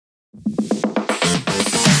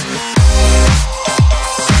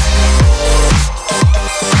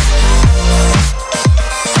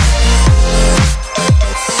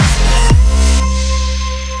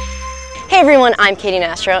I'm Katie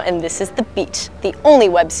Nastro, and this is The Beat, the only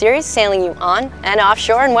web series sailing you on and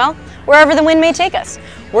offshore and, well, wherever the wind may take us.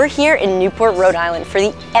 We're here in Newport, Rhode Island for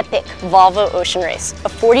the epic Volvo Ocean Race, a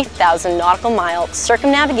 40,000 nautical mile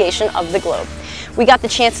circumnavigation of the globe. We got the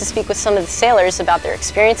chance to speak with some of the sailors about their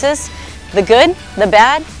experiences, the good, the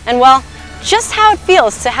bad, and, well, just how it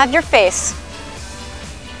feels to have your face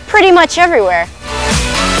pretty much everywhere.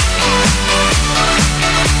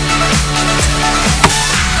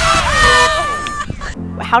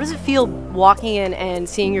 How does it feel walking in and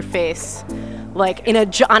seeing your face like on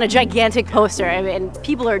a gigantic poster? I mean,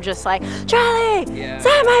 people are just like, Charlie,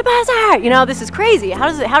 sign my poster! You know, this is crazy. How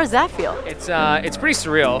does that feel? It's pretty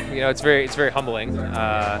surreal. You know, it's very humbling.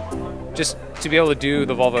 Just to be able to do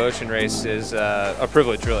the Volvo Ocean Race is a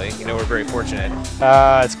privilege, really. You know, we're very fortunate.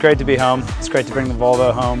 It's great to be home. It's great to bring the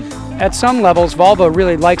Volvo home. At some levels, Volvo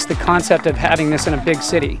really likes the concept of having this in a big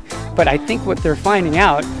city. But I think what they're finding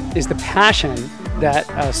out is the passion that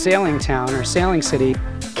a sailing town or sailing city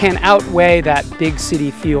can outweigh that big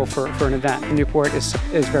city feel for an event. Newport is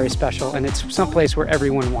very special, and it's someplace where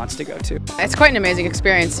everyone wants to go to. It's quite an amazing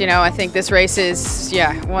experience. You know, I think this race is,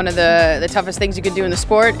 one of the toughest things you could do in the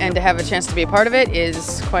sport, and to have a chance to be a part of it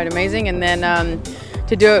is quite amazing. And then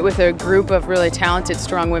to do it with a group of really talented,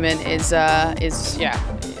 strong women is I'm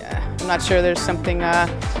not sure there's something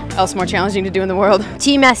else more challenging to do in the world.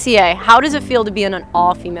 Team SCA, how does it feel to be on an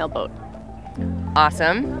all-female boat?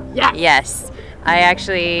 Awesome. Yeah. Yes. I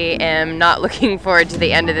actually am not looking forward to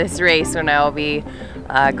the end of this race when I'll be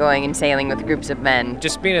going and sailing with groups of men.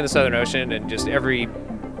 Just being in the Southern Ocean and just every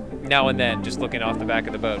now and then just looking off the back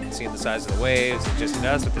of the boat and seeing the size of the waves, and just,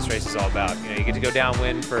 that's what this race is all about. You know, you get to go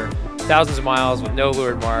downwind for thousands of miles with no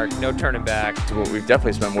leeward mark, no turning back. Well, we've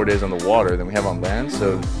definitely spent more days on the water than we have on land,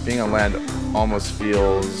 so being on land almost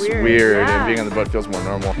feels weird and being on the boat feels more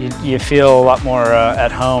normal. You feel a lot more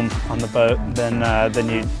at home on the boat than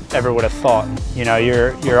you ever would have thought. You know,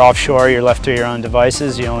 you're offshore, you're left to your own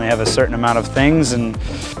devices, you only have a certain amount of things, and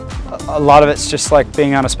a lot of it's just like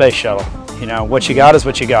being on a space shuttle. You know, what you got is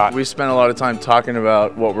what you got. We spent a lot of time talking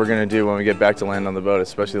about what we're going to do when we get back to land on the boat,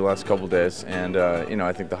 especially the last couple days. And,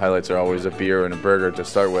 I think the highlights are always a beer and a burger to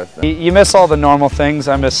start with. You miss all the normal things.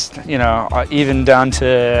 I miss, even down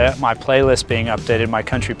to my playlist being updated, my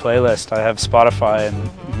country playlist. I have Spotify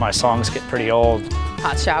and my songs get pretty old.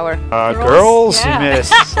 Hot shower. Girls, you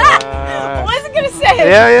miss. I wasn't going to say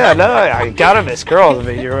it. No, I gotta miss girls.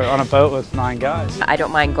 I mean, you're on a boat with 9 guys. I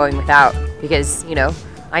don't mind going without because,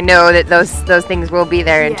 I know that those things will be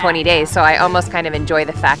there in 20 days, so I almost kind of enjoy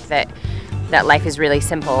the fact that life is really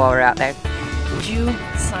simple while we're out there. Would you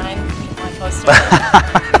sign my poster?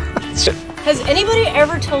 Has anybody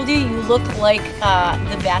ever told you you look like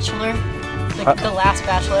The Bachelor? Like the last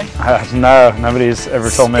Bachelor? No, nobody's ever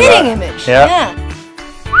told me that. Spitting image, yeah.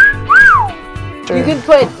 You could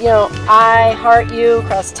put, I heart you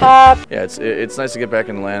across the top. Yeah, it's nice to get back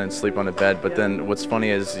in land and sleep on a bed, but then what's funny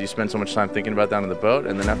is you spend so much time thinking about down on the boat,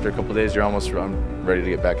 and then after a couple of days you're almost ready to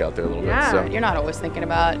get back out there a little bit. So you're not always thinking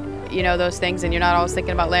about, those things, and you're not always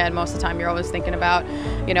thinking about land. Most of the time you're always thinking about,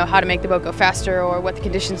 how to make the boat go faster, or what the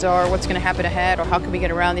conditions are, or what's going to happen ahead, or how can we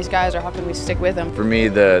get around these guys, or how can we stick with them. For me,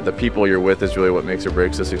 the people you're with is really what makes or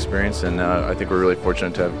breaks this experience, and I think we're really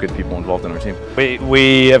fortunate to have good people involved in our team.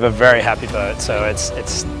 We have a very happy boat, so it's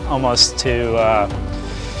almost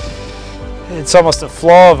it's almost a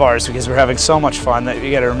flaw of ours because we're having so much fun that you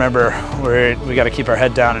got to remember we got to keep our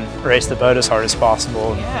head down and race the boat as hard as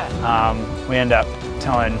possible. We end up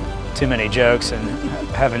telling too many jokes and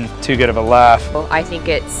having too good of a laugh. I think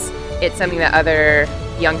it's something that other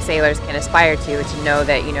young sailors can aspire to know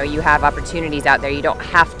that you have opportunities out there. You don't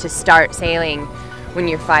have to start sailing when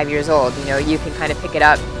you're 5 years old. You can kind of pick it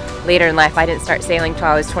up later in life. I didn't start sailing till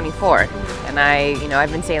I was 24, and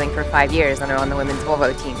I've been sailing for 5 years and I'm on the women's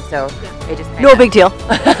Volvo team, so it just no big deal.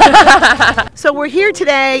 So we're here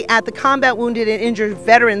today at the Combat Wounded and Injured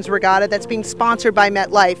Veterans Regatta that's being sponsored by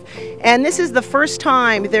MetLife, and this is the first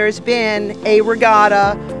time there's been a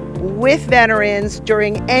regatta with veterans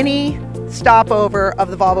during any stopover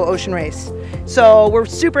of the Volvo Ocean Race. So we're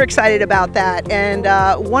super excited about that, and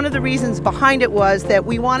one of the reasons behind it was that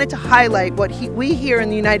we wanted to highlight what we here in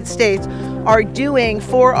the United States are doing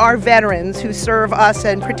for our veterans who serve us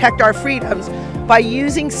and protect our freedoms by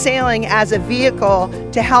using sailing as a vehicle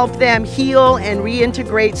to help them heal and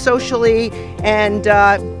reintegrate socially and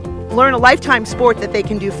learn a lifetime sport that they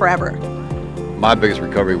can do forever. My biggest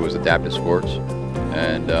recovery was adaptive sports,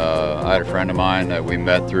 and I had a friend of mine that we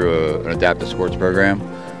met through an adaptive sports program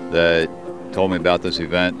that told me about this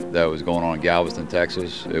event that was going on in Galveston,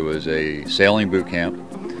 Texas. It was a sailing boot camp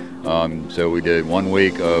So we did 1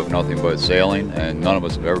 week of nothing but sailing, and none of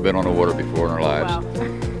us have ever been on the water before in our lives.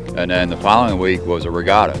 Wow. And then the following week was a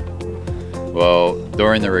regatta. Well,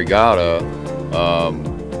 during the regatta,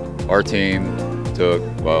 our team took,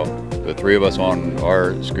 well, the 3 of us on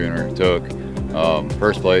our schooner took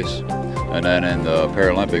first place, and then in the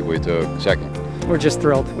Paralympic we took second. We're just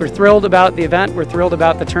thrilled. We're thrilled about the event, we're thrilled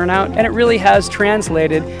about the turnout, and it really has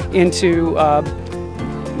translated into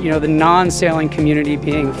the non-sailing community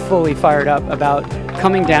being fully fired up about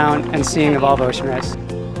coming down and seeing the Volvo Ocean Race.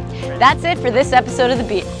 That's it for this episode of The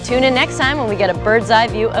Beat. Tune in next time when we get a bird's eye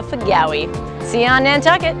view of Fagawi. See you on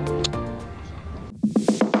Nantucket.